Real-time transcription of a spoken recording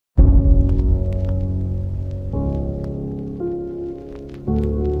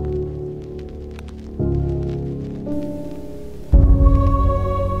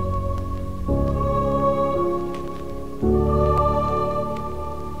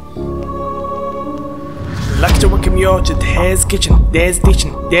your to Hell's Kitchen. There's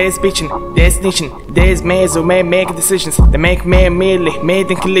teaching, there's bitching, there's snitching, there's maids who may make decisions. They make man merely made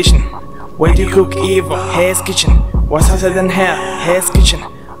in collision. Where do you cook evil? Hell's Kitchen. What's hotter than hell? Hell's Kitchen.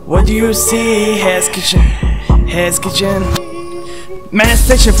 What do you see? Hell's Kitchen. Hell's Kitchen.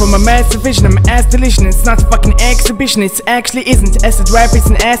 Manifestation from a massive vision, I'm ass deletion. It's not a fucking exhibition, it actually isn't. Acid rap, it's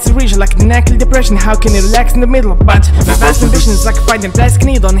an acid region, like an active depression. How can it relax in the middle? But my vast ambition is like finding plastic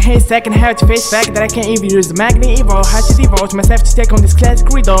needle on a haystack, and how to face the fact that I can't even use the magnet evil. How to devote myself to take on this classic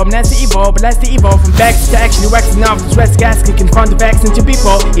riddle. I'm nasty evil, but that's the evil. From back to actually waxing off the stress gasket, can find the vaccine to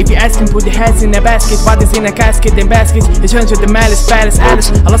people. If you ask him, put the heads in a basket, bodies in a casket, then baskets. They turn to the malice, palace,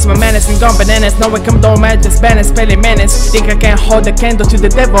 Alice. I lost my manners and gone bananas. No one come down, man, just banners, spelling menace. Think I can't hold the candle to the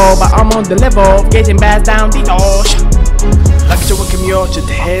devil, but I'm on the level, getting bass down the doors. Like to welcome you to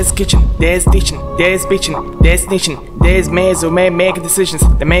the Hell's Kitchen. There's teaching, there's bitching, there's snitching, there's maids who may make decisions.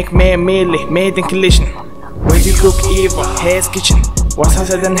 They make man merely made in collision. Where do you cook evil? Hell's Kitchen. What's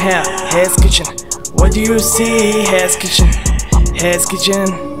hotter than hell? Hell's Kitchen. What do you see? Hell's Kitchen. Hell's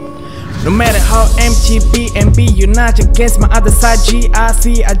Kitchen. No matter how MTB and be, you're not against my other side.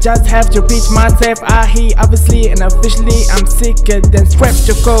 GRC, I just have to repeat myself. I hear obviously and officially I'm sicker than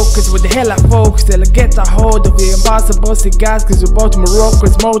streptococcus. Cause with the hell I focus till I get a hold of the impossible cigars. Cause we're both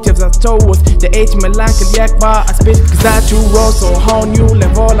Morocco's motives are towards the H melancholiac bar. I spit cause I too raw, so a whole new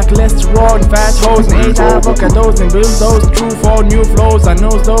level like cholesterol and fat hoes and 8 avocados and build those true for new flows. I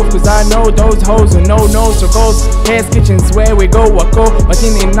know those cause I know those hoes who know no so goes. Hell's Kitchen's where we go, I go, but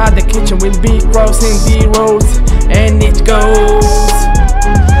in another kitchen we'll be crossing the roads, and it goes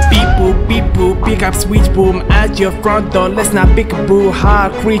beep boop, pick up sweet boom at your front door. Let's not pick a boo,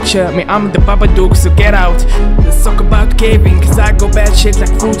 hard creature. Me, I'm the Babadook, so get out. Let's talk about caving, cause I go bad shit like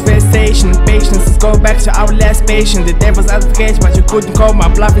food festation. Patience, let's go back to our last patient. The devil's advocate, but you couldn't call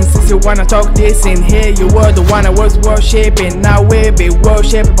my bluffing since you wanna talk this in here. You were the one I was worshipping, now we'll be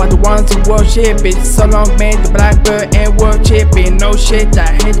worshipped by the ones who worship it. So long made the blackbird and worshipping. No shit,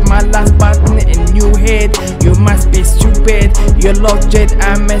 I hit my last button and you hit. You must be stupid, you lost jet,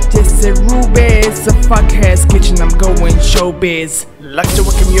 amethyst and rubies. So fuck Hell's Kitchen, I'm going showbiz. Like to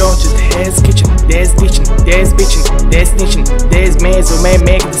welcome you to the Hell's Kitchen. There's teaching, there's bitching, there's snitching, there's maids who may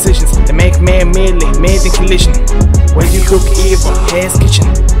make decisions. They make man merely made in collision. Where do you cook evil? Hell's Kitchen.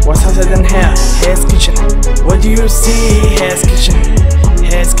 What's hotter than hell? Hell's Kitchen. What do you see? Hell's Kitchen.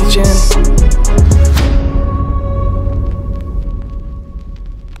 Hell's Kitchen.